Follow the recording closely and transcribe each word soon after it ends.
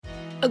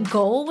A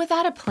goal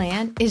without a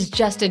plan is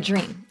just a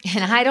dream.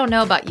 And I don't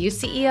know about you,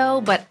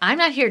 CEO, but I'm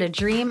not here to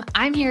dream.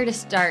 I'm here to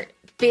start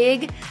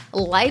big,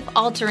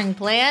 life-altering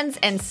plans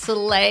and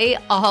slay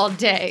all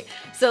day.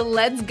 So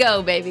let's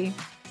go, baby.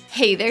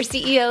 Hey there,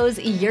 CEOs.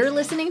 You're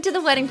listening to the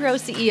Wedding Pro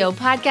CEO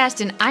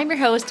podcast, and I'm your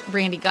host,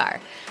 Brandy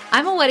Garr.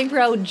 I'm a wedding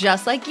pro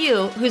just like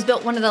you who's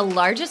built one of the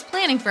largest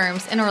planning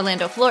firms in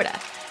Orlando, Florida.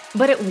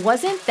 But it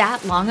wasn't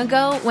that long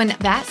ago when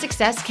that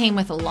success came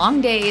with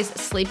long days,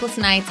 sleepless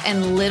nights,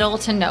 and little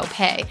to no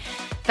pay.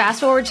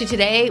 Fast forward to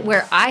today,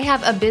 where I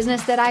have a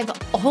business that I've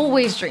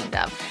always dreamed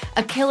of,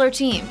 a killer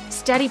team,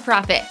 steady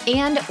profit,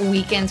 and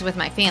weekends with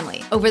my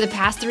family. Over the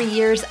past 3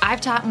 years, I've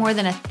taught more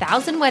than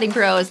 1,000 wedding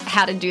pros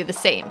how to do the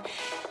same.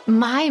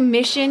 My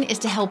mission is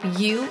to help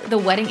you, the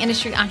wedding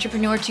industry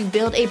entrepreneur, to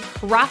build a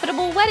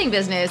profitable wedding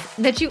business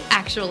that you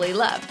actually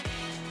love.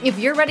 If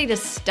you're ready to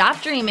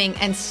stop dreaming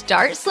and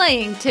start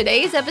slaying,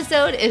 today's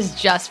episode is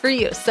just for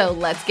you. So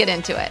let's get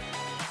into it.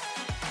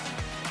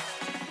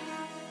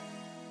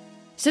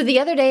 So the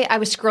other day I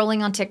was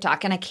scrolling on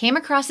TikTok and I came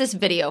across this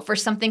video for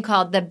something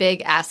called the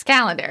Big Ass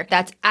Calendar.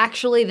 That's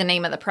actually the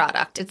name of the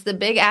product. It's the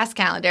Big Ass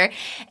Calendar.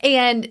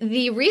 And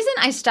the reason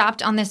I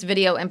stopped on this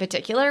video in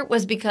particular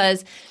was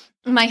because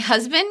my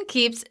husband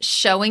keeps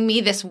showing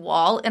me this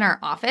wall in our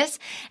office,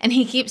 and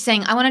he keeps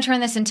saying, I want to turn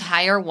this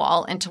entire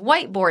wall into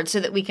whiteboard so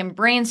that we can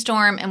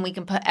brainstorm and we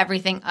can put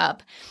everything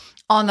up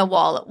on the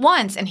wall at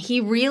once. And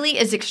he really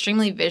is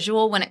extremely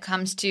visual when it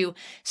comes to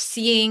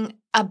seeing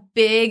a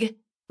big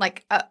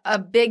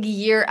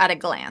year at a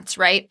glance,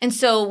 right? And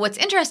so what's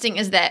interesting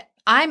is that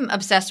I'm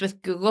obsessed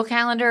with Google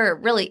Calendar, or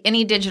really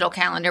any digital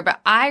calendar,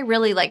 but I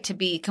really like to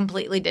be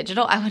completely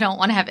digital. I don't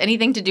want to have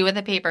anything to do with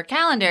a paper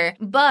calendar,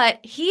 but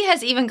he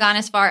has even gone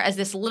as far as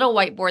this little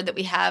whiteboard that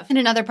we have in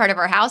another part of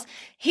our house.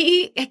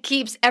 He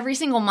keeps every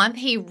single month,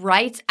 he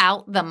writes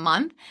out the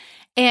month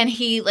and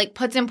he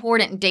puts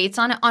important dates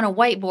on it on a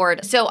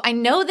whiteboard. So I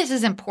know this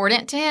is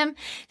important to him,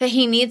 that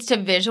he needs to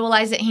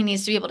visualize it. He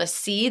needs to be able to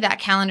see that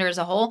calendar as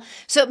a whole.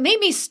 So it made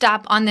me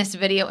stop on this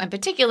video in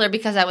particular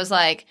because I was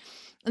like,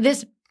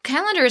 this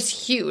calendar is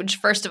huge,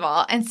 first of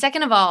all. And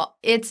second of all,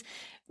 it's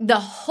the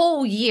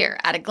whole year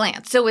at a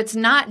glance. So it's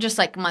not just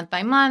like month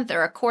by month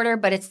or a quarter,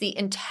 but it's the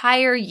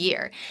entire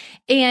year.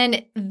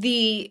 And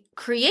the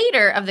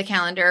creator of the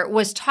calendar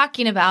was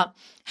talking about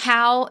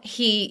how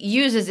he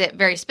uses it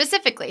very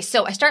specifically.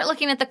 So I start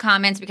looking at the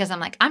comments because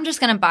I'm like, I'm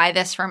just going to buy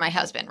this for my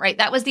husband, right?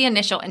 That was the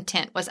initial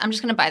intent, was I'm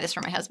just going to buy this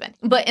for my husband.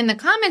 But in the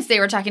comments, they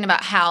were talking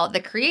about how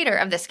the creator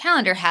of this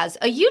calendar has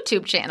a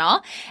YouTube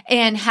channel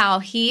and how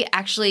he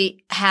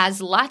actually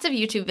has lots of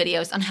YouTube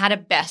videos on how to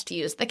best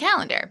use the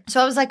calendar.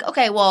 So I was like,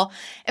 okay, well,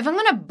 if I'm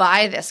going to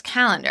buy this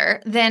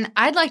calendar, then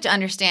I'd like to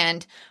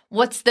understand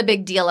what's the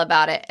big deal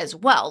about it as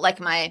well. Like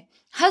my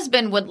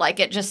husband would like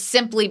it just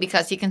simply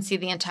because he can see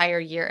the entire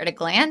year at a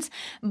glance,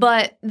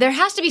 but there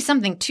has to be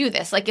something to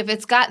this. Like if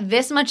it's got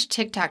this much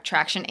TikTok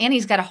traction and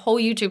he's got a whole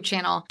YouTube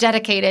channel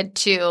dedicated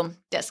to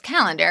this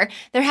calendar,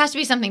 there has to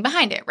be something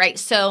behind it, right?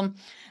 So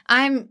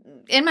I'm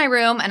in my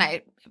room and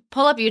I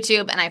pull up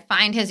YouTube and I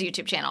find his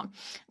YouTube channel.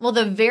 Well,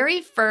 the very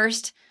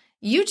first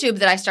YouTube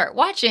that I start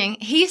watching,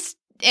 he's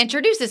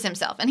introduces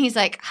himself and he's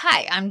like,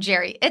 hi, I'm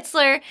Jerry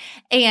Itzler.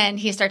 And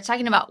he starts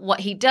talking about what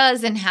he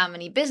does and how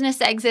many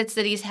business exits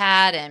that he's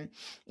had and,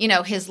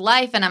 his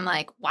life. And I'm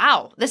like,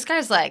 wow, this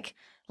guy's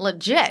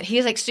legit.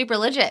 He's super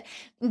legit.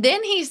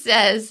 Then he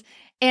says,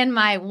 and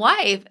my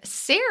wife,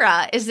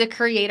 Sarah, is the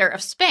creator of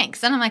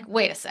Spanx. And I'm like,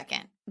 wait a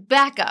second,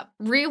 back up,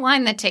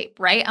 rewind the tape,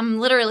 right? I'm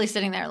literally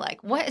sitting there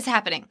like, what is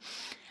happening?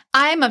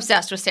 I'm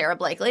obsessed with Sara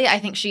Blakely. I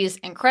think she's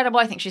incredible.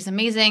 I think she's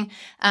amazing.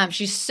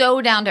 She's so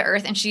down to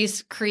earth and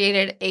she's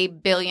created a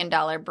 $1 billion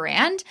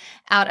brand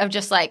out of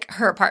just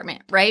her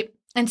apartment, right?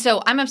 And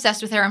so I'm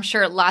obsessed with her. I'm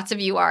sure lots of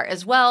you are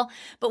as well.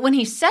 But when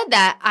he said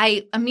that,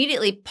 I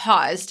immediately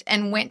paused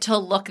and went to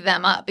look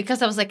them up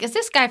because I was like, is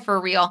this guy for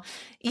real?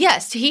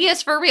 Yes, he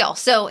is for real.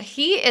 So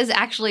he is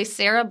actually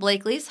Sara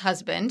Blakely's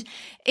husband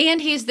and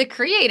he's the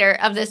creator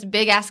of this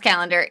big ass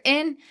calendar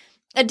in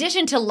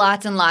addition to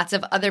lots and lots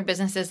of other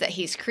businesses that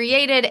he's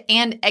created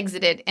and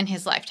exited in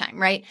his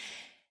lifetime, right?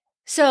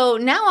 So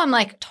now I'm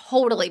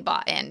totally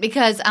bought in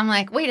because I'm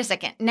like, wait a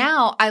second,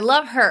 now I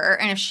love her.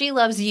 And if she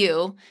loves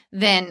you,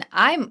 then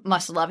I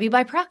must love you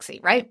by proxy,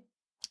 right?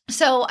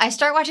 So I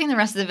start watching the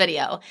rest of the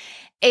video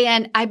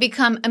and I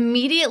become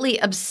immediately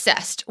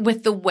obsessed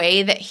with the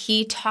way that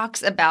he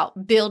talks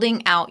about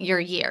building out your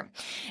year.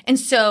 And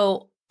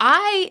so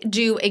I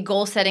do a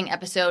goal setting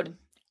episode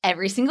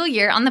every single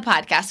year on the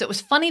podcast. It was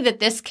funny that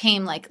this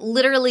came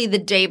literally the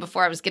day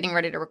before I was getting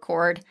ready to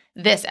record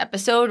this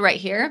episode right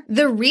here.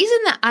 The reason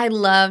that I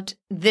loved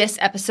this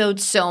episode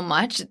so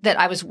much that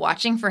I was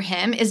watching for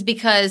him is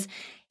because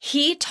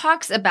he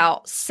talks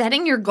about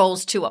setting your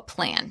goals to a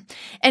plan.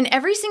 And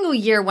every single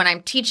year when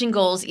I'm teaching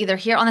goals, either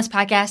here on this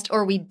podcast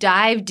or we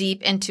dive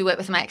deep into it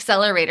with my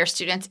accelerator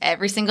students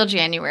every single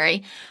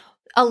January,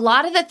 a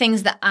lot of the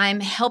things that I'm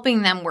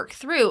helping them work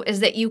through is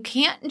that you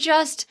can't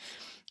just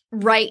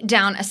write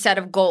down a set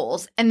of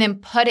goals and then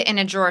put it in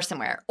a drawer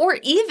somewhere. Or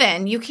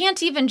even, you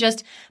can't even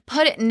just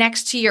put it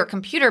next to your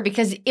computer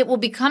because it will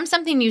become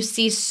something you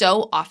see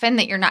so often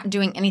that you're not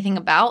doing anything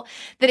about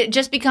that it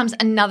just becomes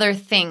another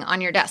thing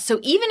on your desk. So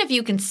even if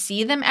you can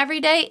see them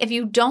every day, if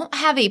you don't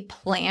have a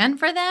plan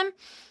for them,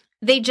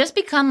 they just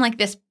become like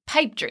this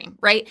pipe dream,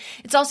 right?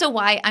 It's also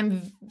why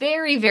I'm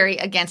very, very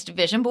against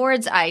vision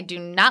boards. I do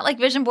not like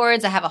vision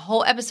boards. I have a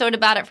whole episode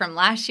about it from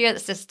last year that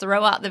says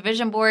throw out the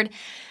vision board.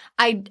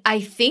 I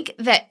think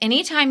that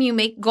anytime you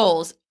make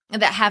goals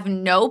that have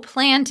no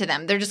plan to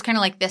them, they're just kind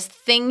of like this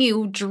thing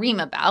you dream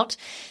about.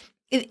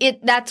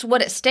 That's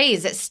what it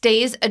stays. It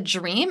stays a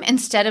dream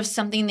instead of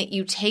something that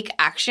you take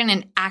action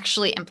and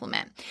actually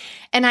implement.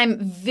 And I'm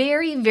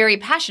very, very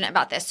passionate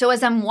about this. So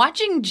as I'm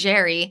watching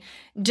Jerry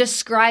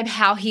describe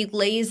how he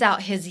lays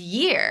out his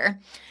year,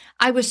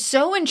 I was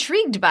so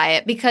intrigued by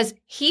it because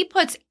he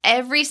puts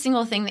every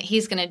single thing that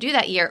he's going to do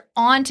that year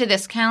onto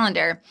this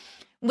calendar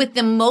with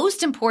the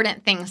most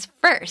important things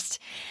first.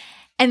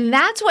 And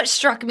that's what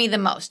struck me the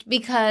most,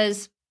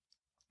 because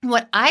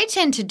what I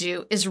tend to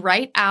do is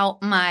write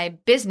out my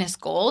business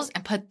goals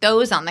and put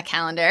those on the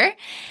calendar.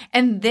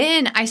 And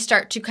then I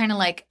start to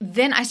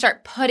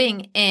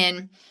putting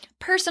in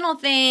personal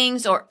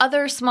things or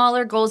other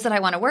smaller goals that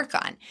I want to work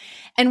on.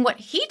 And what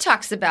he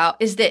talks about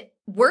is that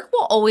work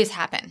will always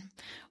happen.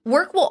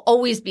 Work will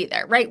always be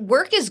there, right?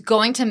 Work is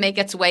going to make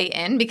its way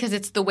in because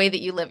it's the way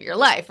that you live your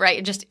life, right?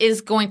 It just is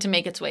going to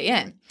make its way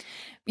in.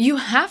 You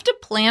have to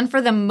plan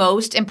for the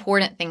most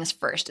important things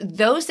first.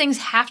 Those things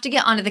have to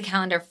get onto the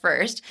calendar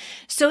first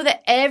so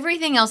that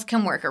everything else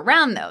can work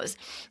around those.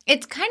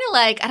 It's kind of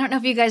like, I don't know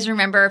if you guys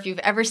remember, if you've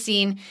ever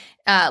seen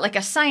like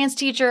a science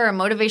teacher or a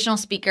motivational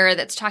speaker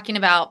that's talking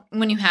about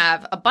when you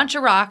have a bunch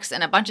of rocks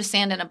and a bunch of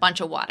sand and a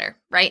bunch of water,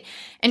 right?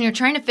 And you're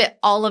trying to fit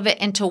all of it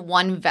into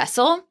one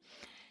vessel.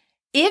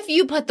 If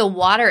you put the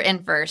water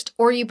in first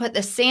or you put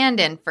the sand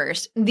in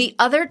first, the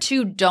other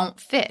two don't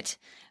fit.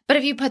 But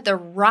if you put the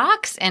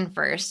rocks in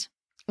first,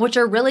 which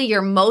are really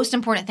your most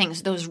important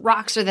things, those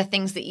rocks are the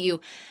things that you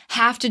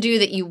have to do,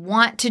 that you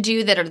want to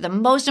do, that are the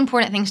most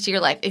important things to your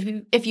life.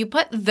 If you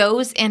put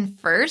those in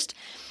first,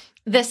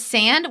 the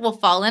sand will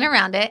fall in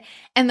around it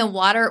and the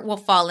water will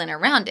fall in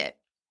around it.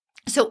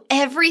 So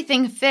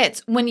everything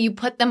fits when you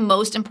put the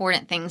most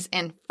important things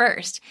in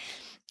first.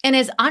 And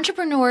as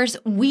entrepreneurs,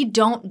 we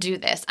don't do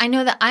this. I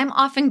know that I'm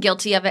often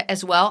guilty of it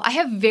as well. I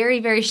have very,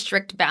 very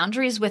strict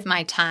boundaries with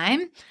my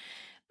time,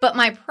 but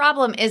my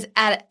problem is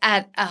at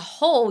a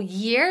whole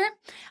year,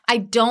 I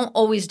don't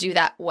always do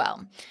that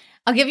well.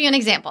 I'll give you an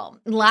example.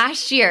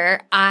 Last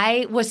year,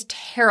 I was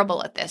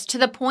terrible at this to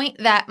the point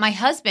that my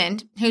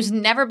husband, who's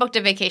never booked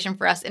a vacation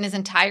for us in his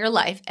entire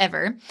life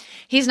ever,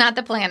 he's not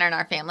the planner in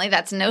our family.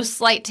 That's no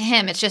slight to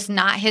him. It's just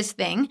not his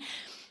thing.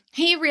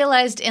 He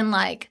realized in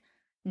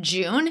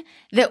June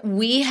that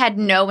we had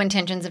no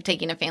intentions of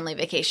taking a family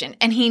vacation.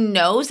 And he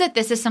knows that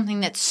this is something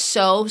that's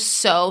so,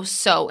 so,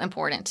 so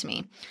important to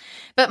me.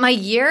 But my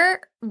year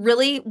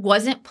really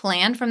wasn't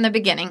planned from the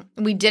beginning.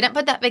 We didn't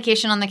put that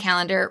vacation on the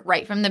calendar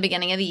right from the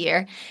beginning of the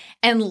year.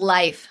 And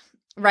life,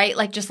 right?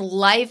 Just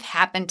life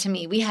happened to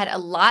me. We had a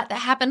lot that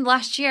happened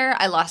last year.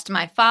 I lost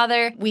my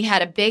father. We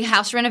had a big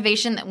house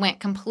renovation that went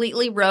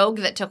completely rogue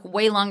that took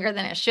way longer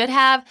than it should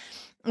have.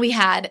 We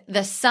had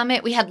the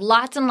summit. We had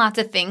lots and lots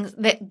of things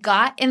that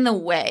got in the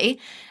way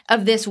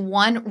of this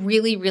one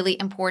really, really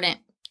important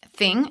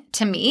thing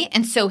to me.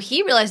 And so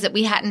he realized that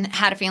we hadn't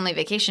had a family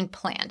vacation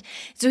planned.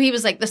 So he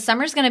was like, the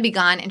summer's going to be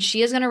gone and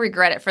she is going to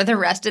regret it for the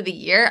rest of the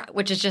year,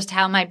 which is just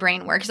how my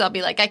brain works. I'll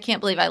be like, I can't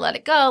believe I let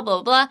it go,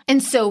 blah, blah, blah.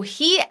 And so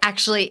he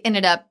actually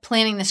ended up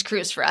planning this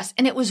cruise for us.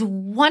 And it was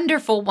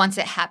wonderful once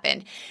it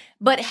happened.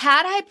 But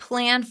had I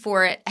planned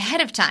for it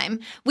ahead of time,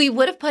 we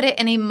would have put it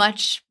in a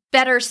much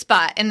better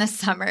spot in the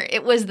summer.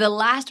 It was the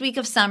last week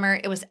of summer.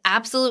 It was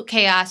absolute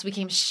chaos. We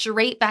came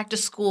straight back to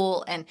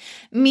school and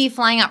me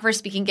flying out for a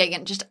speaking gig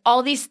and just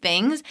all these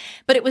things.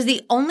 But it was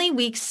the only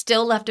week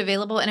still left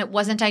available and it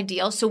wasn't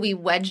ideal. So we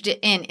wedged it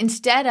in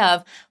instead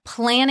of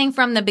planning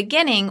from the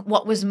beginning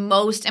what was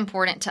most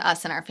important to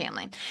us and our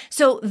family.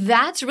 So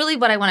that's really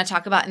what I want to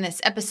talk about in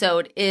this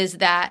episode is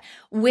that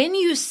when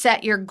you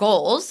set your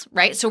goals,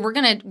 right? So we're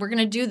going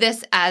to do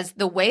this as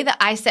the way that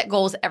I set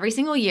goals every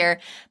single year,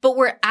 but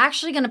we're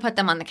actually going to put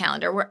them on the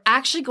calendar. We're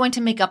actually going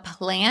to make a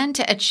plan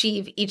to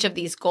achieve each of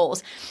these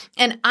goals.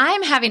 And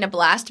I'm having a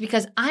blast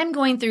because I'm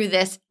going through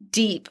this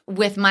deep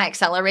with my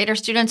accelerator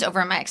students over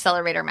in my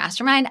accelerator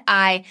mastermind.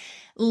 I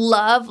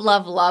love,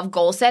 love, love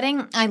goal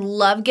setting. I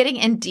love getting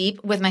in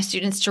deep with my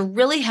students to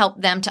really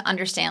help them to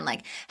understand,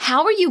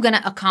 how are you going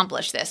to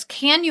accomplish this?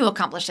 Can you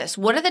accomplish this?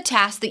 What are the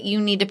tasks that you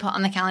need to put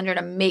on the calendar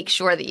to make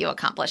sure that you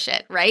accomplish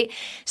it, right?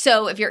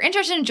 So if you're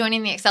interested in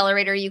joining the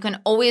accelerator, you can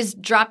always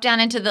drop down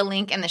into the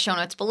link in the show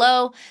notes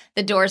below.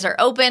 The doors are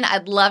open.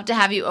 I'd love to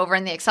have you over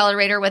in the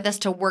accelerator with us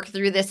to work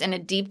through this in a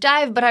deep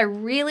dive, but I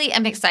really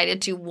am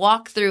excited to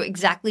walk through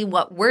exactly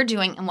what we're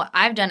doing and what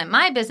I've done in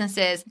my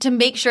businesses to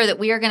make sure that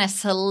we are going to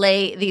slay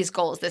slay these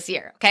goals this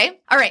year, okay?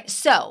 All right,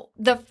 so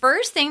the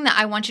first thing that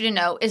I want you to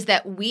know is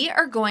that we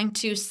are going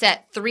to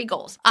set 3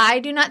 goals. I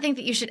do not think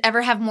that you should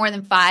ever have more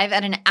than 5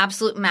 at an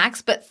absolute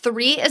max, but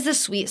 3 is the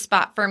sweet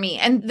spot for me.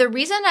 And the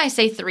reason I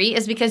say 3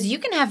 is because you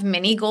can have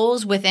mini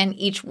goals within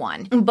each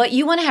one, but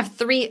you want to have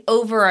 3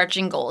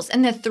 overarching goals.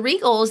 And the 3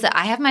 goals that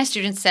I have my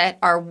students set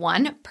are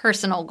 1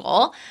 personal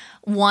goal,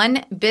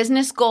 1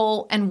 business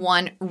goal, and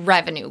 1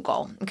 revenue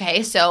goal.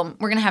 Okay, so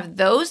we're going to have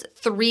those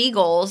 3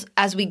 goals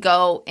as we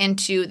go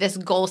into this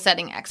goal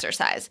setting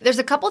exercise. There's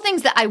a couple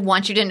things that I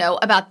want you to know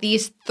about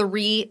these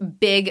 3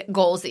 big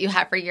goals that you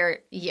have for your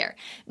year.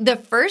 The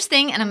first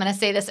thing, and I'm going to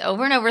say this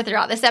over and over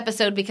throughout this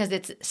episode because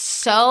it's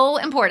so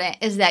important,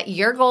 is that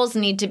your goals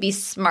need to be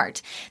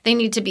SMART. They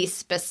need to be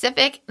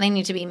specific, they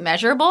need to be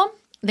measurable,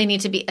 they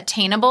need to be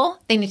attainable,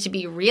 they need to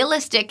be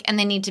realistic, and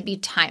they need to be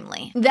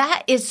timely.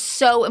 That is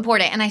so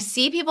important. And I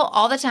see people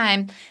all the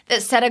time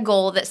that set a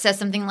goal that says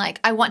something like,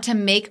 I want to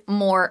make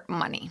more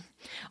money,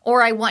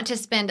 or I want to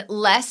spend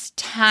less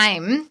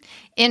time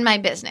in my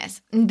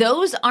business.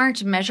 Those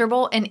aren't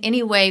measurable in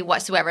any way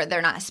whatsoever.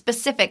 They're not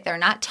specific. They're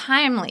not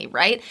timely,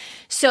 right?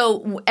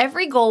 So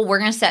every goal we're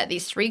going to set,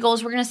 these 3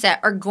 goals we're going to set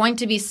are going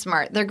to be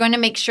SMART. They're going to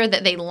make sure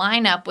that they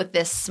line up with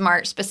this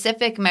SMART,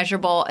 specific,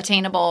 measurable,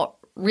 attainable,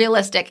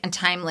 realistic, and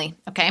timely,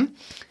 okay?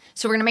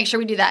 So we're going to make sure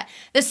we do that.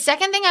 The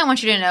second thing I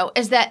want you to know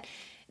is that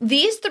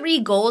these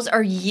 3 goals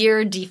are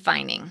year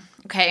defining,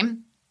 okay?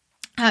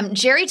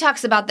 Jerry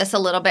talks about this a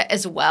little bit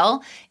as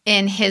well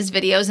in his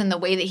videos and the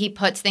way that he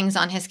puts things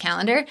on his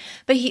calendar,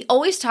 but he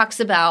always talks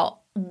about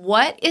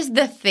what is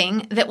the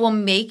thing that will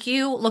make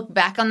you look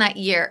back on that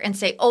year and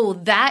say, oh,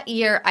 that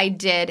year I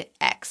did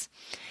X.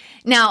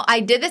 Now, I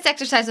did this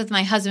exercise with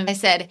my husband. I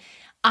said,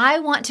 I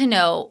want to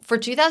know for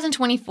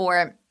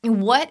 2024,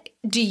 what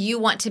do you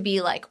want to be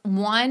like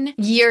 1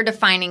 year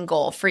defining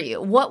goal for you?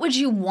 What would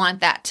you want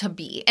that to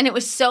be? And it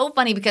was so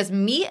funny because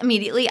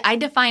immediately, I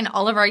define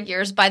all of our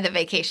years by the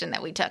vacation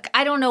that we took.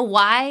 I don't know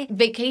why.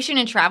 Vacation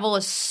and travel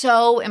is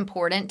so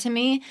important to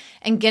me,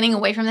 and getting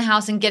away from the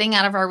house and getting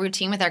out of our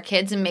routine with our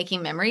kids and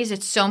making memories.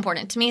 It's so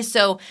important to me.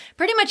 So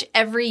pretty much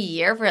every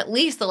year for at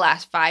least the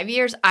last 5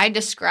 years, I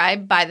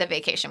describe by the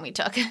vacation we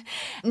took.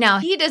 Now,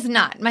 he does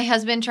not. My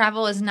husband,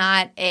 travel is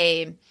not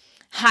a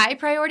high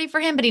priority for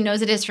him, but he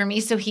knows it is for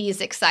me. So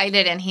he's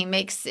excited and he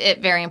makes it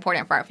very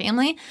important for our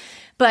family.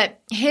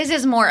 But his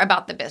is more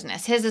about the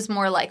business. His is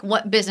more like,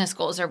 what business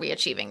goals are we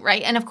achieving,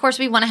 right? And of course,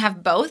 we want to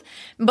have both.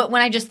 But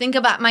when I just think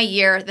about my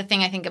year, the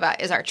thing I think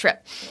about is our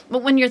trip.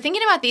 But when you're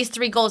thinking about these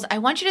 3 goals, I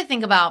want you to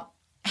think about,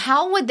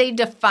 how would they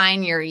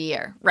define your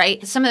year,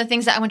 right? Some of the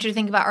things that I want you to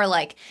think about are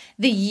like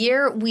the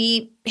year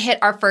we hit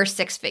our first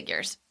 6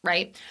 figures,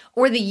 right?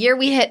 Or the year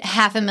we hit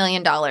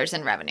 $500,000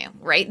 in revenue,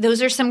 right?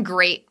 Those are some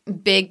great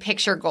big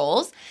picture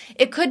goals.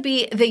 It could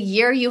be the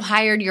year you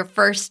hired your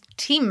first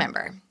team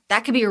member.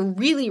 That could be a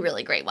really,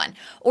 really great one.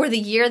 Or the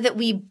year that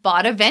we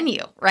bought a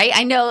venue, right?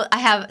 I know I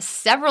have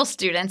several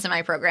students in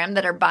my program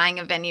that are buying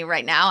a venue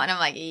right now. And I'm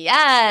like,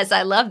 yes,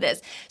 I love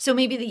this. So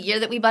maybe the year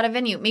that we bought a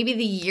venue, maybe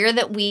the year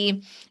that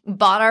we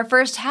bought our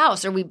first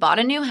house, or we bought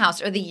a new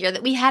house, or the year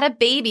that we had a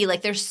baby.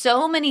 Like, there's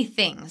so many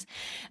things.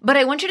 But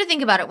I want you to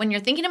think about it when you're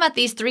thinking about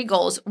these 3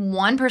 goals: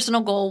 1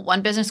 personal goal,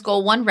 1 business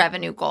goal, 1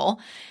 revenue goal.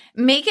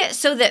 Make it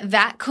so that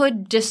that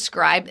could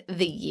describe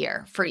the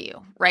year for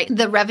you, right?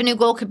 The revenue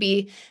goal could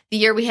be the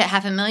year we hit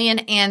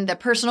 $500,000, and the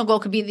personal goal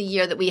could be the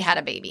year that we had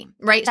a baby,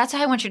 right? That's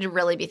how I want you to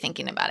really be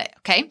thinking about it,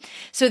 okay?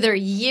 So they're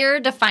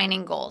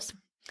year-defining goals.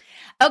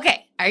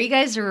 Okay, are you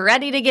guys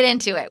ready to get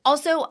into it?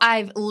 Also,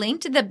 I've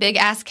linked the Big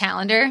Ask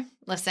Calendar.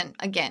 Listen,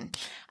 again,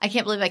 I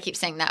can't believe I keep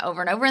saying that over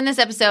and over in this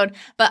episode,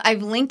 but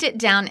I've linked it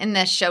down in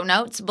the show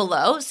notes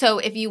below. So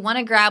if you want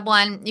to grab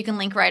one, you can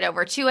link right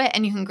over to it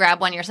and you can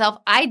grab one yourself.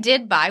 I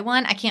did buy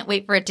one. I can't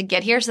wait for it to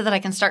get here so that I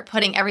can start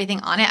putting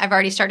everything on it. I've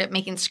already started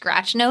making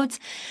scratch notes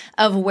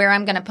of where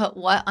I'm going to put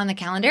what on the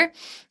calendar.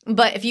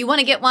 But if you want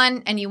to get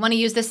one and you want to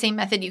use the same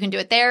method, you can do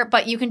it there,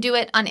 but you can do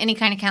it on any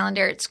kind of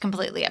calendar. It's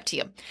completely up to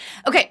you.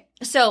 Okay,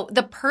 so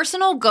the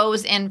personal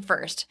goes in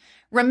first.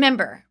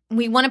 Remember,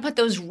 we want to put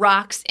those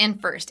rocks in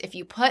first. If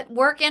you put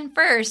work in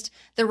first,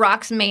 the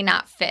rocks may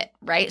not fit,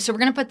 right? So we're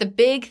going to put the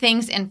big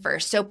things in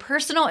first. So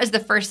personal is the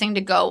first thing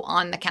to go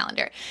on the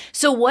calendar.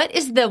 So what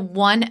is the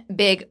 1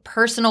 big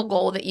personal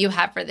goal that you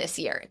have for this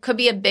year? It could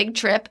be a big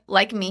trip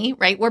like me,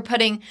 right? We're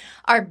putting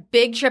our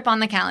big trip on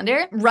the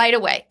calendar right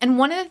away. And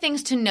one of the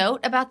things to note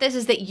about this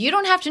is that you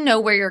don't have to know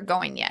where you're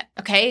going yet,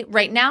 okay?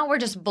 Right now, we're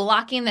just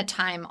blocking the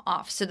time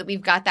off so that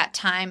we've got that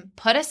time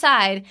put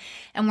aside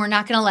and we're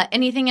not going to let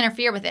anything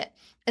interfere with it.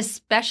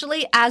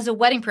 Especially as a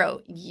wedding pro,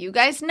 you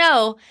guys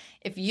know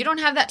if you don't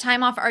have that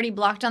time off already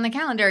blocked on the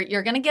calendar,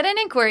 you're going to get an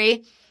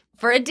inquiry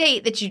for a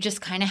date that you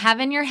just kind of have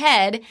in your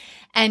head.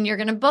 and you're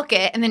going to book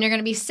it, and then you're going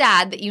to be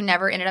sad that you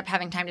never ended up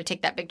having time to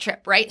take that big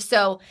trip, right?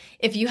 So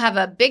if you have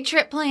a big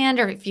trip planned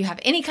or if you have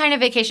any kind of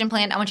vacation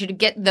planned, I want you to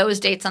get those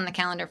dates on the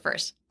calendar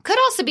first. Could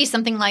also be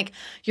something like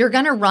you're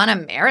going to run a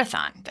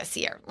marathon this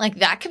year. Like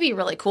that could be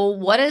really cool.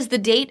 What is the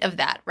date of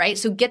that, right?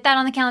 So get that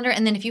on the calendar.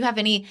 And then if you have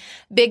any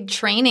big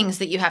trainings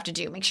that you have to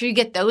do, make sure you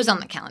get those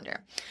on the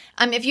calendar.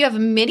 If you have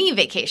mini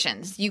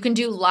vacations, you can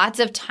do lots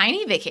of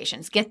tiny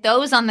vacations. Get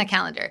those on the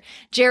calendar.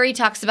 Jerry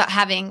talks about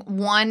having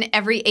one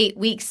every 8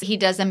 weeks. He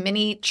does a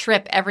mini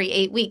trip every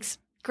 8 weeks.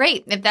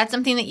 Great. If that's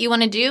something that you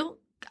want to do,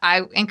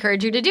 I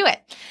encourage you to do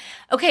it.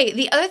 Okay,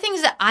 the other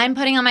things that I'm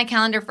putting on my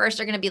calendar first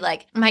are going to be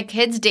like my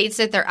kids' dates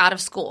that they're out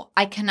of school.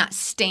 I cannot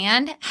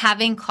stand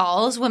having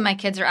calls when my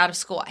kids are out of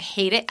school. I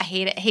hate it. I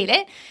hate it. I hate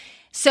it.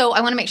 So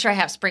I want to make sure I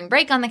have spring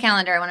break on the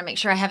calendar. I want to make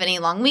sure I have any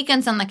long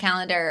weekends on the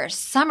calendar,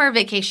 summer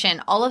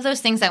vacation, all of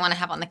those things I want to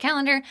have on the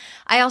calendar.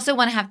 I also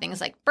want to have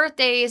things like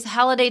birthdays,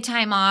 holiday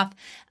time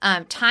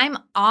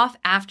off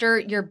after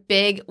your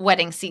big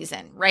wedding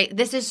season, right?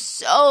 This is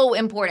so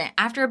important.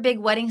 After a big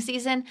wedding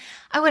season,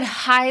 I would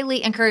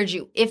highly encourage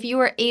you, if you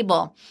are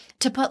able,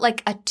 to put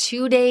like a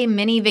 2-day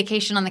mini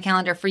vacation on the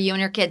calendar for you and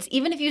your kids.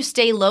 Even if you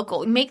stay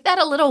local, make that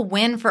a little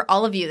win for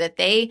all of you that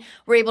they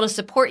were able to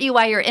support you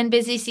while you're in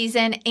busy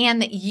season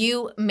and that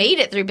you made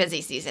it through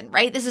busy season,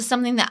 right? This is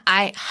something that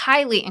I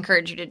highly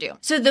encourage you to do.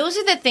 So those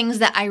are the things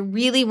that I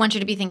really want you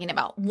to be thinking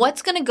about.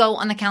 What's going to go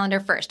on the calendar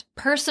first?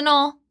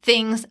 Personal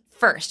things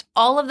first.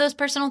 All of those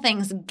personal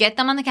things, get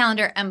them on the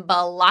calendar and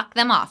block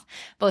them off,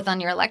 both on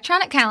your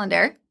electronic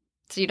calendar,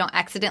 so you don't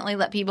accidentally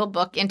let people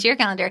book into your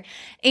calendar,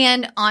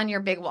 and on your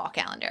big wall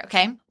calendar,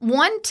 okay?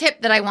 One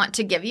tip that I want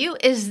to give you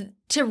is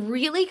to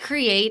really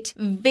create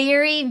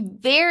very,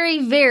 very,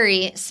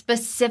 very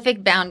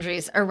specific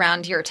boundaries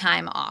around your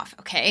time off,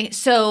 okay?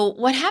 So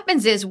what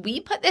happens is we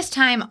put this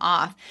time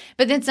off,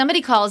 but then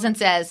somebody calls and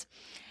says,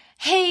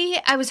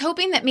 hey, I was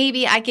hoping that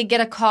maybe I could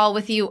get a call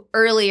with you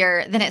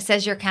earlier than it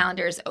says your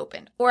calendar is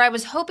open. Or I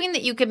was hoping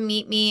that you could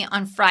meet me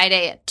on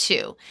Friday at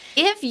 2.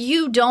 If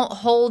you don't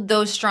hold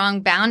those strong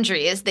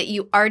boundaries that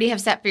you already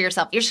have set for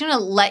yourself, you're just going to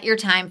let your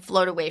time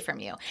float away from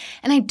you.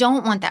 And I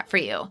don't want that for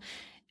you.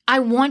 I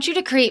want you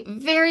to create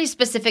very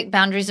specific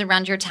boundaries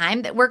around your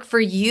time that work for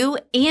you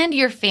and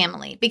your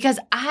family, because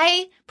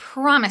I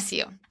promise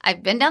you,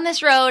 I've been down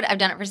this road. I've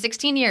done it for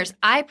 16 years.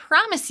 I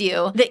promise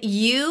you that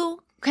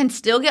you can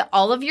still get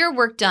all of your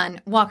work done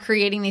while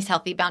creating these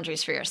healthy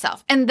boundaries for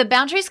yourself. And the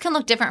boundaries can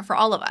look different for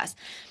all of us.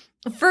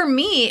 For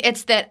me,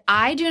 it's that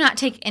I do not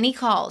take any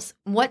calls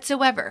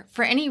whatsoever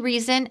for any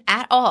reason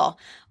at all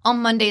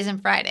on Mondays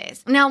and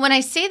Fridays. Now, when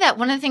I say that,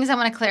 one of the things I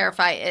want to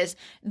clarify is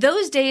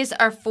those days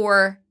are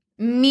for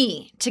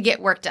me to get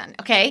work done,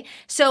 okay?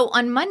 So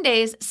on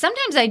Mondays,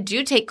 sometimes I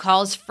do take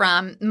calls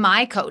from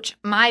my coach,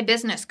 my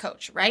business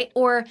coach, right?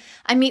 Or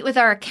I meet with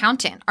our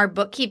accountant, our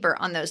bookkeeper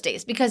on those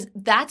days, because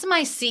that's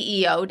my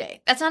CEO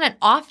day. That's not an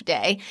off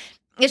day.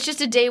 It's just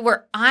a day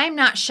where I'm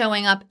not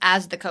showing up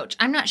as the coach.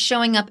 I'm not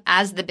showing up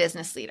as the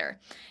business leader.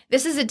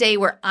 This is a day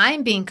where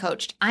I'm being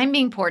coached. I'm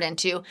being poured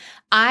into.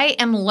 I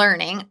am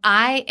learning.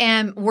 I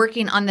am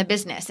working on the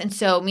business. And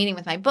so meeting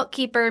with my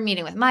bookkeeper,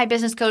 meeting with my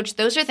business coach,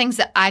 those are things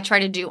that I try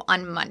to do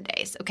on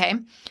Mondays, okay?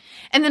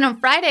 And then on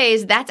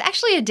Fridays, that's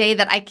actually a day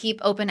that I keep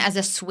open as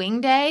a swing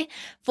day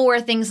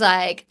for things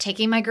like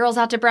taking my girls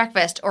out to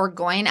breakfast or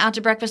going out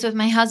to breakfast with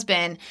my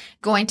husband,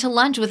 going to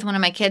lunch with one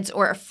of my kids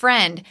or a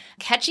friend,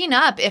 catching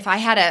up. If I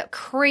had a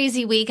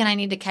crazy week and I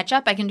need to catch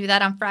up, I can do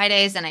that on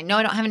Fridays, and I know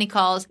I don't have any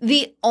calls.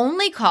 The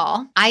only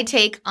call I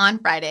take on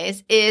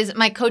Fridays is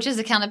my coach's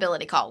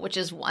accountability call, which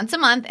is once a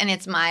month, and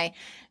it's my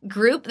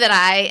group that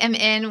I am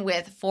in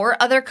with 4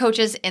 other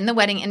coaches in the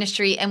wedding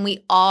industry, and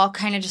we all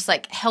kind of just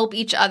like help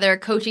each other,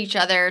 coach each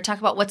other, talk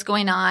about what's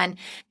going on,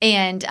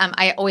 and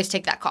I always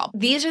take that call.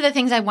 These are the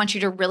things I want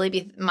you to really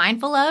be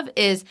mindful of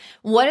is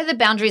what are the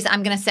boundaries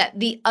I'm going to set.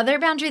 The other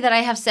boundary that I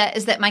have set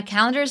is that my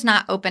calendar is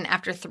not open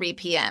after 3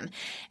 p.m.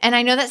 And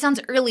I know that sounds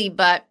early,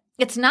 but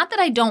it's not that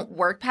I don't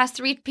work past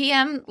 3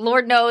 p.m.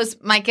 Lord knows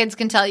my kids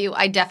can tell you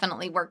I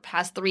definitely work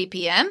past 3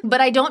 p.m.,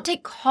 but I don't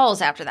take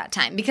calls after that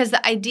time, because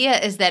the idea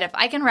is that if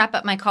I can wrap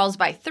up my calls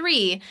by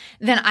 3,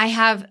 then I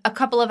have a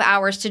couple of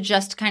hours to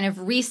just kind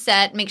of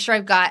reset, make sure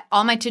I've got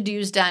all my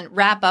to-dos done,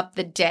 wrap up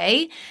the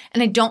day,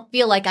 and I don't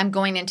feel like I'm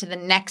going into the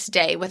next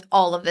day with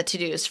all of the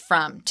to-dos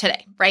from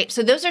today, right?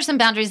 So those are some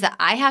boundaries that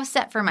I have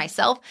set for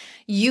myself.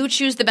 You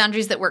choose the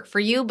boundaries that work for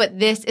you, but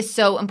this is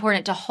so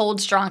important to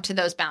hold strong to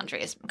those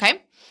boundaries,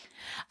 okay?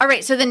 All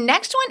right, so the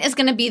next one is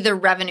going to be the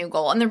revenue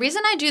goal. And the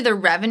reason I do the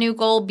revenue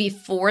goal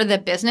before the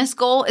business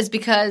goal is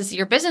because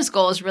your business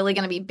goal is really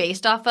going to be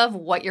based off of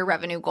what your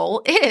revenue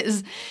goal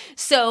is.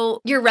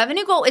 So your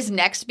revenue goal is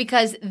next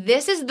because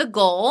this is the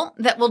goal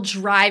that will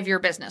drive your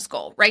business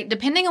goal, right?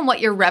 Depending on what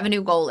your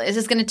revenue goal is,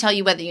 it's going to tell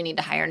you whether you need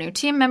to hire new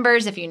team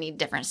members, if you need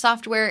different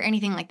software,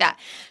 anything like that.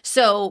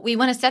 So we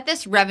want to set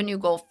this revenue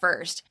goal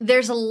first.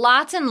 There's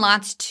lots and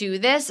lots to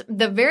this.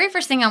 The very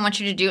first thing I want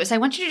you to do is I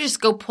want you to just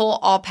go pull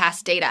all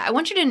past data. I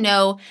want you to to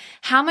know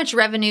how much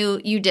revenue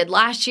you did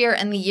last year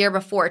and the year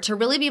before to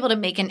really be able to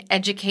make an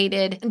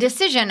educated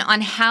decision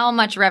on how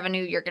much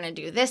revenue you're going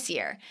to do this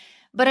year.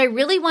 But I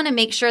really want to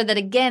make sure that,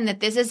 again,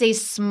 that this is a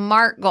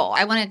SMART goal.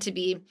 I want it to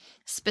be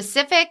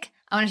specific.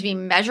 I want it to be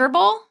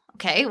measurable.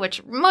 Okay,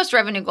 which most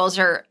revenue goals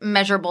are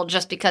measurable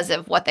just because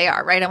of what they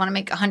are, right? I want to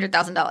make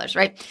 $100,000,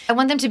 right? I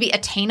want them to be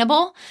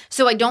attainable.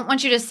 So I don't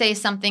want you to say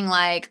something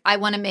like, I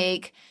want to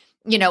make,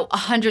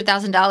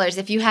 $100,000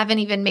 if you haven't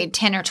even made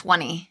 10 or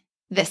 20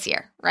 this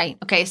year, right?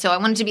 Okay, so I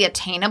want it to be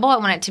attainable. I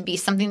want it to be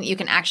something that you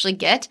can actually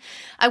get.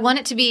 I want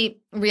it to be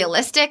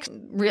realistic.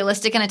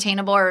 Realistic and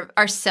attainable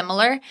are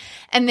similar.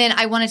 And then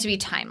I want it to be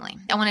timely.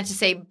 I want it to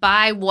say,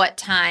 by what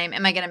time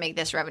am I going to make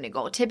this revenue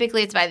goal?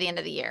 Typically, it's by the end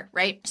of the year,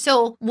 right?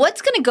 So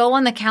what's going to go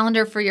on the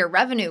calendar for your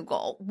revenue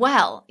goal?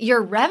 Well,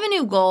 your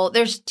revenue goal,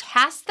 there's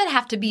tasks that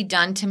have to be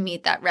done to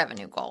meet that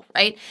revenue goal,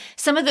 right?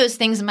 Some of those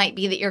things might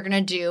be that you're going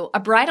to do a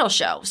bridal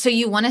show. So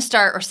you want to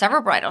start, or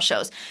several bridal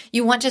shows.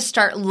 You want to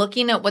start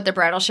looking at what the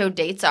bridal show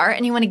dates are,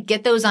 and you want to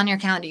get those on your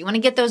calendar. You want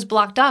to get those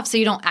blocked off so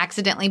you don't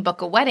accidentally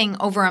book a wedding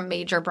over a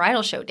major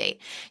bridal show date.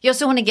 You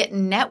also want to get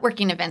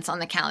networking events on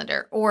the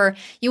calendar, or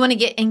you want to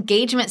get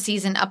engagement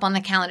season up on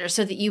the calendar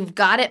so that you've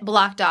got it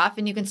blocked off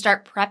and you can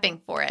start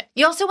prepping for it.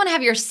 You also want to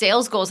have your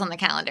sales goals on the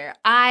calendar.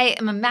 I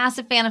am a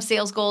massive fan of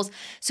sales goals.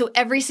 So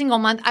every single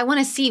month, I want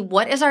to see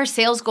what is our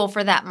sales goal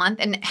for that month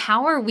and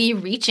how are we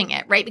reaching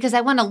it, right? Because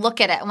I want to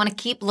look at it. I want to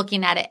keep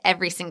looking at it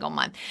every single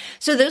month.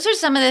 So those are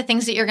some of the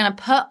things that you're going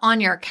to put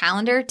on your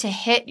calendar to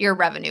hit your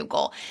revenue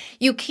goal.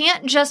 You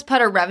can't just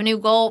put a revenue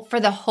goal for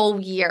the whole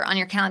year on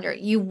your calendar.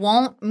 You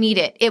won't meet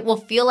it. It will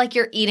feel like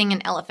you're eating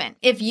an elephant.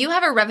 If you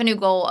have a revenue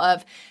goal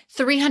of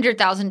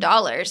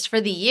 $300,000 for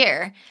the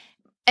year,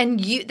 and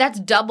that's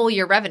double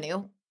your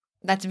revenue,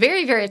 that's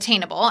very, very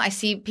attainable. I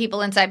see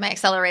people inside my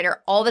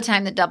accelerator all the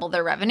time that double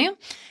their revenue,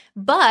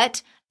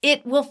 but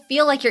it will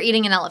feel like you're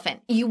eating an elephant.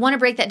 You want to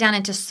break that down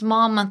into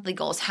small monthly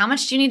goals. How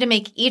much do you need to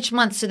make each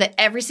month so that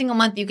every single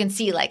month you can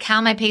see, like, how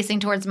am I pacing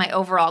towards my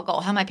overall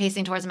goal? How am I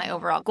pacing towards my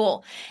overall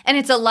goal? And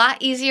it's a lot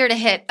easier to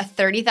hit a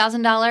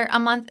 $30,000 a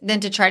month than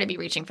to try to be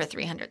reaching for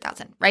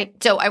 $300,000,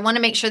 right? So I want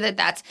to make sure that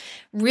that's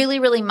really,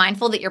 really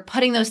mindful that you're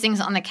putting those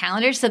things on the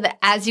calendar so that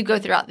as you go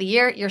throughout the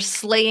year, you're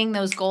slaying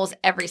those goals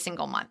every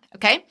single month,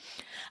 okay?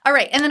 All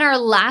right. And then our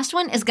last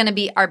one is going to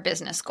be our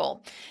business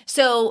goal.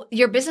 So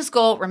your business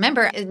goal,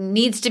 remember, it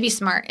needs to be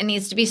smart. It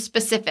needs to be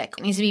specific.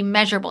 It needs to be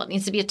measurable. It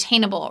needs to be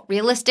attainable,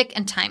 realistic,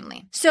 and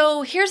timely.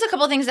 So here's a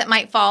couple of things that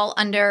might fall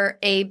under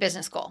a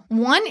business goal.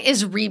 One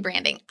is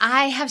rebranding.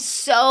 I have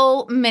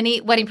so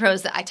many wedding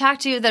pros that I talk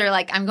to that are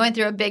like, I'm going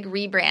through a big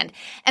rebrand.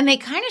 And they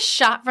kind of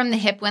shot from the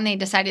hip when they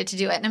decided to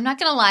do it. And I'm not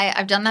going to lie,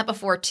 I've done that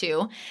before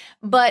too.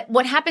 But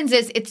what happens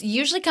is it's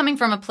usually coming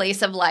from a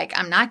place of like,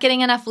 I'm not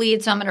getting enough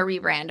leads, so I'm going to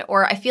rebrand.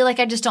 Or I feel like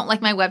I just don't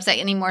like my website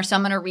anymore, so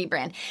I'm going to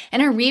rebrand.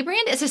 And a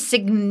rebrand is a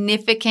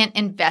significant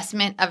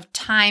investment of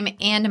time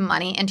and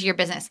money into your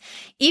business.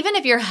 Even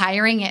if you're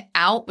hiring it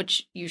out,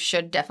 which you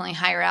should definitely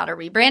hire out a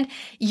rebrand,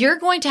 you're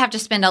going to have to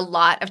spend a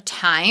lot of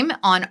time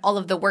on all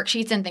of the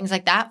worksheets and things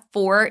like that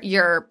for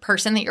your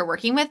person that you're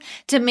working with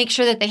to make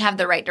sure that they have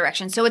the right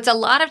direction. So it's a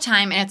lot of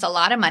time and it's a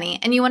lot of money,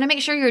 and you want to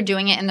make sure you're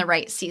doing it in the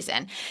right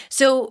season.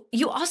 So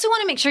you also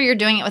want to make sure you're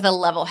doing it with a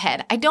level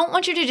head. I don't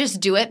want you to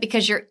just do it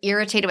because you're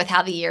irritated with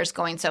how the year is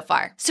going so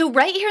far. So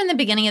right here in the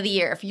beginning of the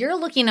year, if you're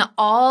looking at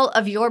all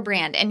of your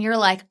brand and you're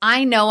like,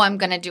 I know I'm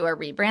going to do a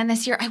rebrand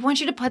this year, I want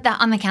you to put that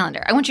on the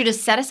calendar. I want you to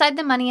set aside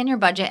the money in your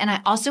budget, and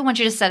I also want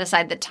you to set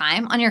aside the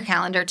time on your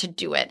calendar to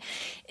do it.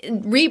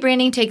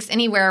 Rebranding takes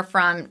anywhere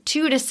from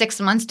 2 to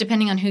 6 months,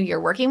 depending on who you're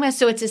working with.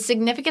 So it's a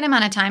significant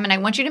amount of time. And I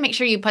want you to make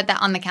sure you put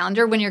that on the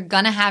calendar when you're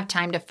going to have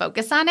time to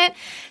focus on it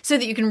so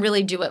that you can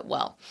really do it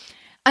well.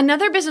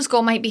 Another business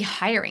goal might be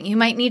hiring. You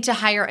might need to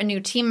hire a new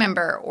team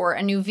member or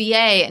a new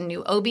VA, a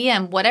new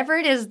OBM, whatever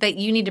it is that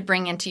you need to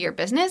bring into your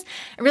business.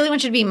 I really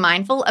want you to be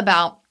mindful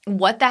about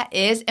what that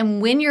is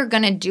and when you're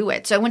going to do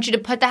it. So I want you to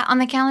put that on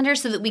the calendar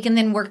so that we can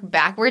then work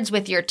backwards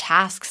with your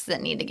tasks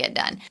that need to get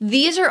done.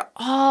 These are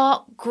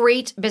all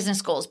great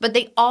business goals, but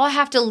they all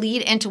have to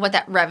lead into what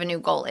that revenue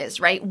goal is,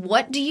 right?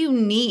 What do you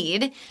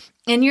need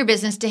in your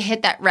business to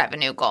hit that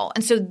revenue goal?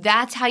 And so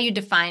that's how you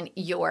define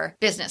your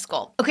business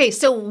goal. Okay,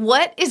 so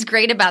what is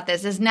great about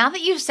this is now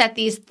that you've set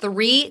these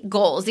 3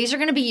 goals, these are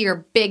going to be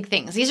your big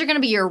things. These are going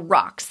to be your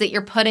rocks that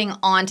you're putting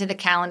onto the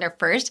calendar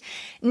first.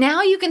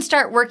 Now you can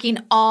start working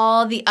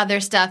all the other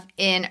stuff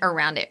in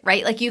around it,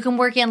 right? Like you can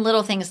work in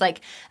little things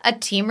like a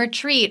team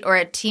retreat or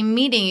a team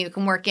meeting. You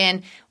can work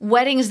in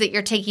weddings that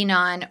you're taking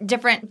on,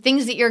 different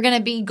things that you're going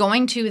to be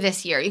going to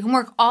this year. You can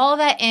work all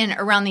that in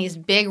around these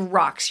big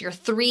rocks, your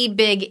 3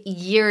 big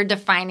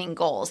year-defining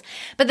goals.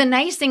 But the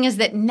nice thing is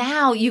that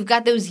now you've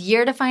got those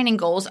year-defining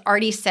goals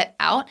already set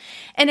out.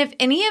 And if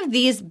any of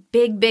these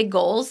big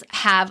goals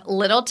have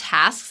little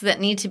tasks that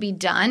need to be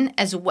done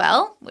as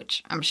well,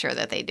 which I'm sure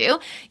that they do,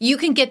 you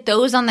can get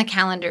those on the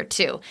calendar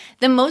too.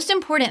 The most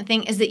important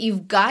thing is that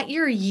you've got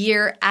your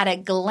year at a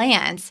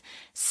glance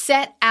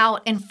set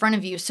out in front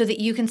of you so that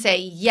you can say,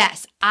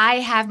 yes, I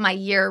have my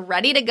year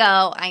ready to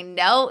go. I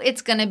know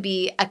it's going to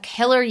be a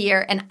killer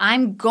year and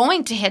I'm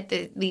going to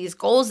hit these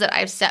goals that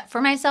I've set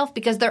for myself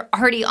because they're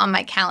already on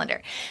my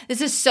calendar.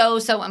 This is so,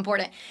 so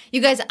important.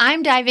 You guys,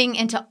 I'm diving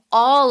into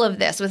all of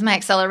this with my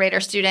accelerator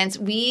students.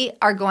 We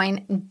are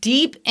going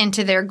deep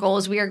into their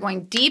goals. We are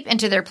going deep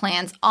into their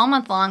plans all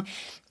month long.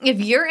 If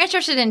you're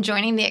interested in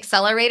joining the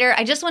accelerator,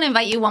 I just want to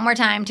invite you one more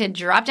time to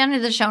drop down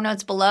into the show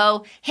notes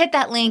below, hit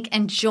that link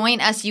and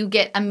join us. You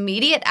get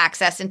immediate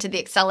access into the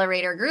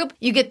accelerator group.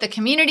 You get the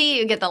community,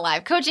 you get the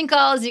live coaching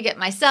calls, you get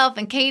myself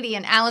and Katie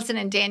and Allison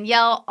and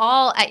Danielle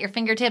all at your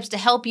fingertips to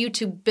help you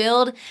to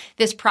build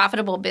this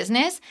profitable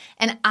business.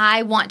 And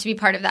I want to be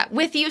part of that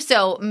with you.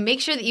 So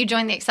make sure that you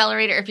join the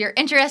accelerator if you're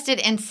interested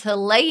in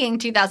slaying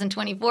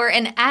 2024.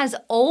 And as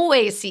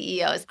always,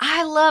 CEOs,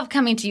 I love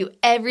coming to you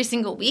every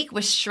single week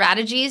with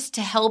strategies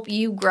to help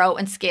you grow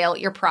and scale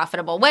your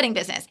profitable wedding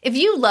business. If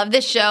you love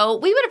this show,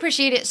 we would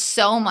appreciate it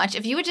so much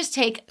if you would just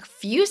take a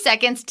few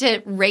seconds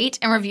to rate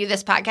and review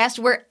this podcast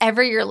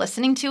wherever you're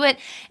listening to it.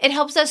 It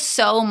helps us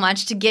so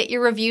much to get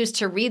your reviews,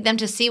 to read them,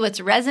 to see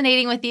what's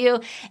resonating with you.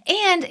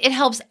 And it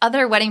helps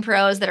other wedding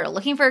pros that are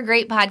looking for a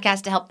great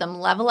podcast to help them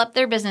level up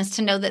their business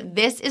to know that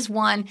this is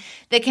one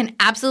that can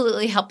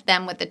absolutely help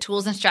them with the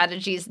tools and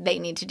strategies they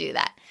need to do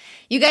that.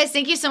 You guys,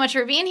 thank you so much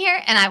for being here,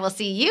 and I will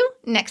see you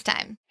next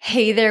time.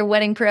 Hey there,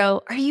 wedding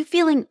pro. Are you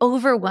feeling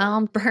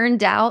overwhelmed,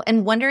 burned out,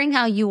 and wondering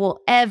how you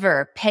will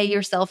ever pay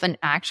yourself an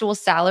actual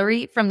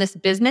salary from this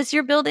business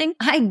you're building?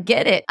 I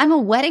get it. I'm a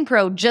wedding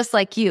pro just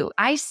like you.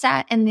 I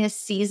sat in this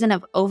season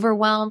of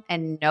overwhelm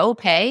and no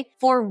pay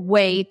for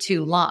way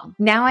too long.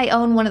 Now I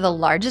own one of the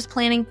largest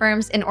planning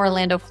firms in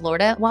Orlando,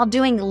 Florida, while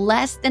doing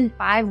less than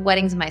 5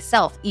 weddings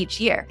myself each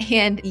year.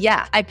 And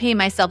yeah, I pay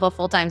myself a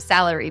full-time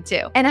salary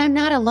too. And I'm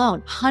not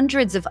alone.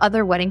 Hundreds of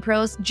other wedding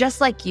pros just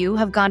like you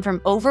have gone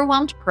from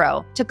overwhelmed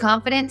pro to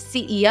confident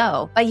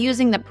CEO by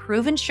using the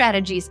proven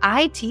strategies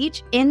I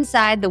teach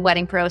inside the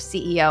Wedding Pro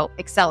CEO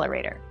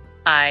Accelerator.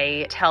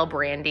 I tell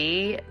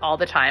Brandy all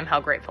the time how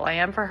grateful I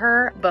am for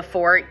her.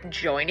 Before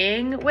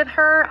joining with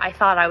her, I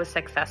thought I was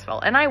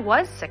successful, and I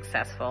was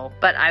successful,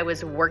 but I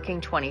was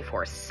working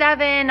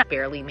 24/7,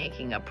 barely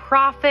making a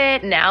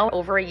profit. Now,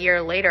 over a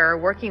year later,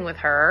 working with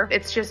her,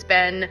 it's just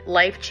been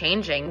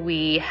life-changing.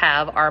 We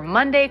have our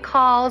Monday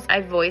calls.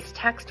 I voice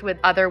text with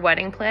other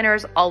wedding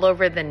planners all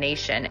over the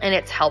nation, and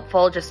it's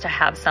helpful just to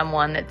have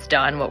someone that's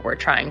done what we're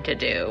trying to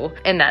do,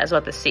 and that is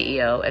what the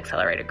CEO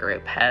Accelerator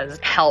Group has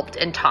helped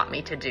and taught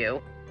me to do.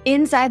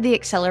 Inside the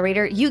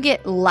accelerator, you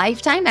get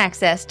lifetime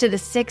access to the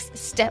 6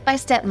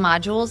 step-by-step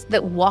modules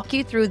that walk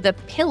you through the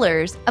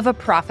pillars of a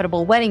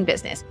profitable wedding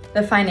business.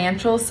 The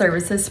financial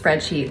services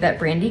spreadsheet that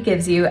Brandy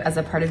gives you as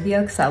a part of the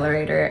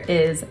accelerator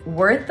is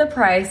worth the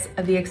price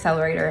of the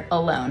accelerator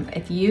alone.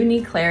 If you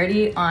need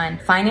clarity on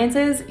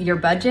finances, your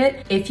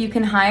budget, if you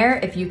can hire,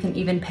 if you can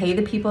even pay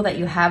the people that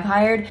you have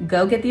hired,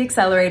 go get the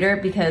accelerator,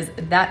 because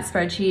that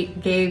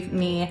spreadsheet gave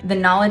me the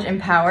knowledge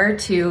and power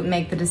to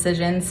make the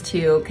decisions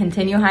to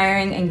continue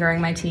hiring and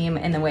growing my team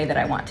in the way that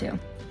I want to.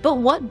 But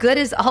what good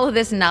is all of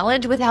this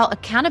knowledge without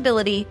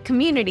accountability,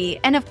 community,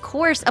 and of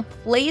course, a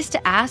place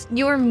to ask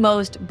your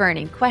most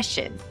burning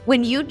question?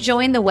 When you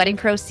join the Wedding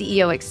Pro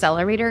CEO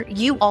Accelerator,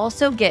 you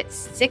also get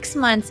 6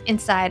 months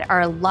inside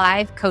our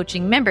live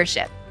coaching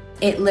membership.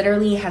 It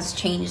literally has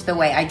changed the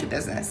way I do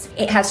business.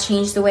 It has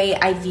changed the way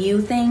I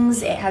view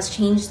things. It has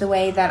changed the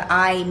way that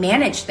I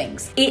manage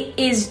things. It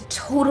is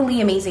totally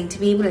amazing to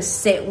be able to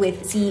sit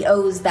with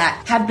CEOs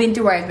that have been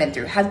through what I've been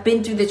through, have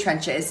been through the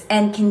trenches,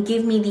 and can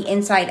give me the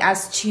insight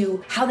as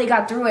to how they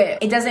got through it.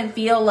 It doesn't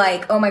feel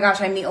like, oh my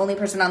gosh, I'm the only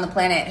person on the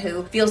planet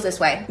who feels this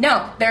way.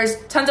 No, there's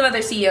tons of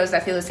other CEOs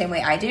that feel the same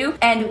way I do,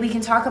 and we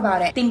can talk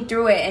about it, think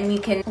through it, and we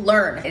can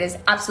learn. It is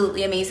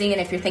absolutely amazing, and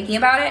if you're thinking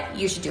about it,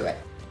 you should do it.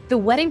 The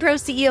Wedding Pro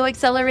CEO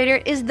Accelerator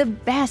is the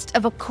best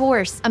of a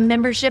course, a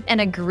membership, and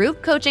a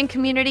group coaching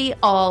community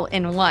all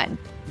in one.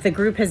 The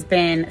group has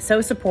been so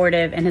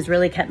supportive and has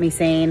really kept me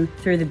sane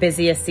through the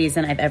busiest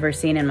season I've ever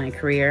seen in my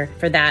career.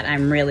 For that,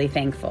 I'm really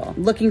thankful.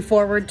 Looking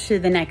forward to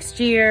the next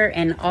year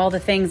and all the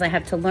things I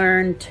have to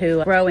learn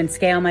to grow and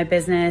scale my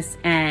business,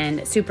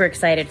 and super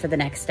excited for the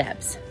next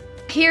steps.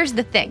 Here's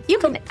the thing. You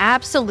can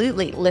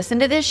absolutely listen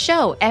to this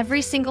show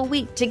every single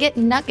week to get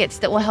nuggets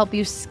that will help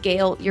you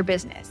scale your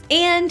business.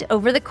 And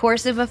over the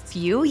course of a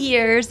few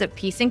years of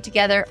piecing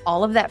together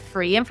all of that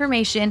free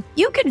information,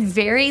 you could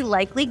very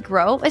likely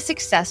grow a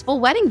successful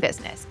wedding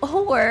business.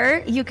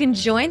 Or you can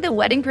join the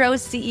Wedding Pro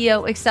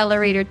CEO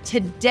Accelerator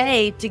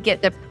today to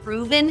get the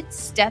proven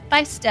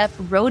step-by-step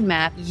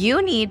roadmap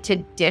you need to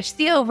ditch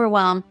the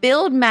overwhelm,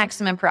 build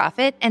maximum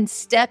profit, and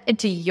step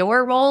into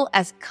your role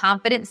as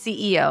confident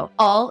CEO,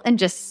 all in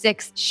just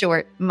 6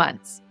 short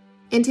months.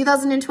 In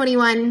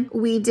 2021,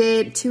 we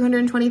did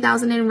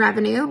 $220,000 in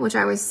revenue, which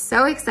I was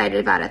so excited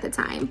about at the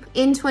time.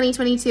 In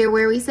 2022,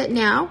 where we sit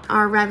now,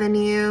 our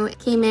revenue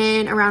came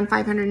in around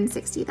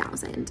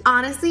 $560,000.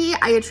 Honestly,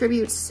 I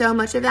attribute so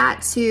much of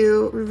that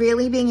to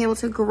really being able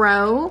to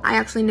grow. I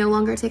actually no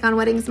longer take on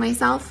weddings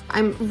myself.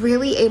 I'm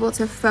really able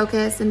to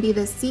focus and be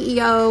the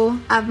CEO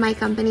of my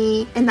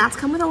company, and that's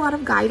come with a lot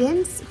of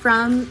guidance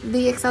from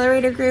the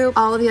Accelerator Group,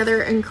 all of the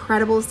other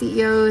incredible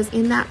CEOs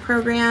in that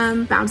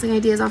program, bouncing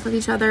ideas off of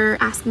each other,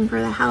 asking for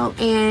the help,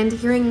 and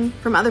hearing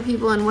from other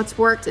people and what's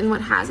worked and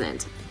what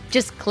hasn't.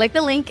 Just click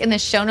the link in the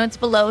show notes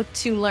below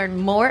to learn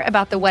more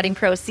about the Wedding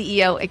Pro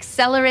CEO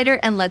Accelerator,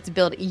 and let's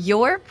build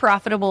your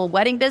profitable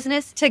wedding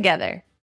business together.